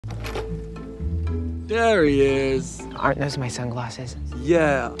There he is. Aren't those my sunglasses?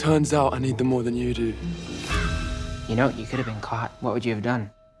 Yeah, turns out I need them more than you do. You know, you could have been caught. What would you have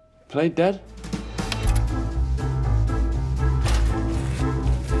done? Played dead?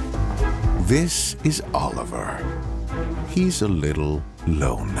 This is Oliver. He's a little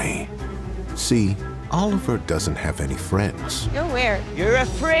lonely. See, Oliver doesn't have any friends. You're weird. You're a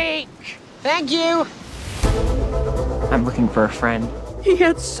freak. Thank you. I'm looking for a friend. He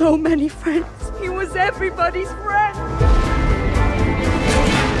had so many friends. He was everybody's friend.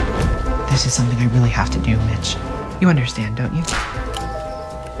 This is something I really have to do, Mitch. You understand, don't you?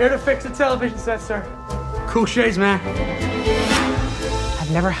 Here to fix the television set, sir. Cool shades, man.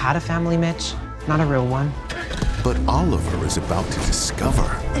 I've never had a family, Mitch. Not a real one. But Oliver is about to discover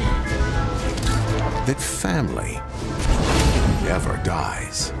that family never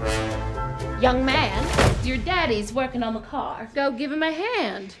dies. Young man, your daddy's working on the car. Go give him a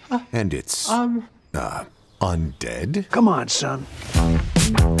hand. And it's, undead? Come on, son.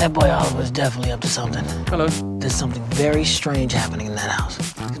 That boy Oliver's definitely up to something. Hello. There's something very strange happening in that house.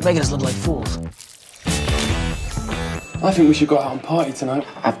 He's making us look like fools. I think we should go out and party tonight.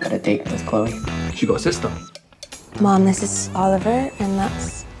 I've got a date with Chloe. She got a sister. Mom, this is Oliver, and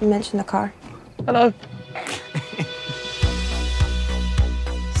that's Mitch in the car. Hello.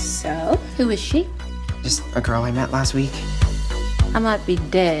 So, who is she? Just a girl I met last week. I might be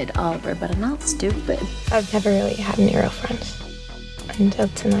dead, Oliver, but I'm not stupid. I've never really had any real friends until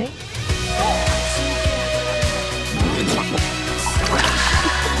tonight.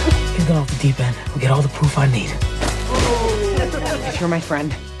 He's gone off the deep end. We get all the proof I need. If you're my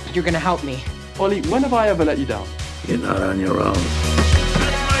friend, you're gonna help me. Ollie, when have I ever let you down? You're not on your own.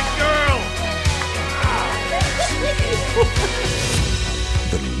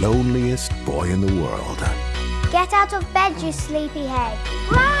 The loneliest boy in the world. Get out of bed, you sleepyhead.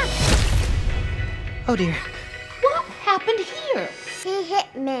 Run! Oh dear. What happened here? He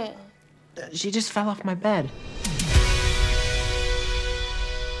hit me. She just fell off my bed.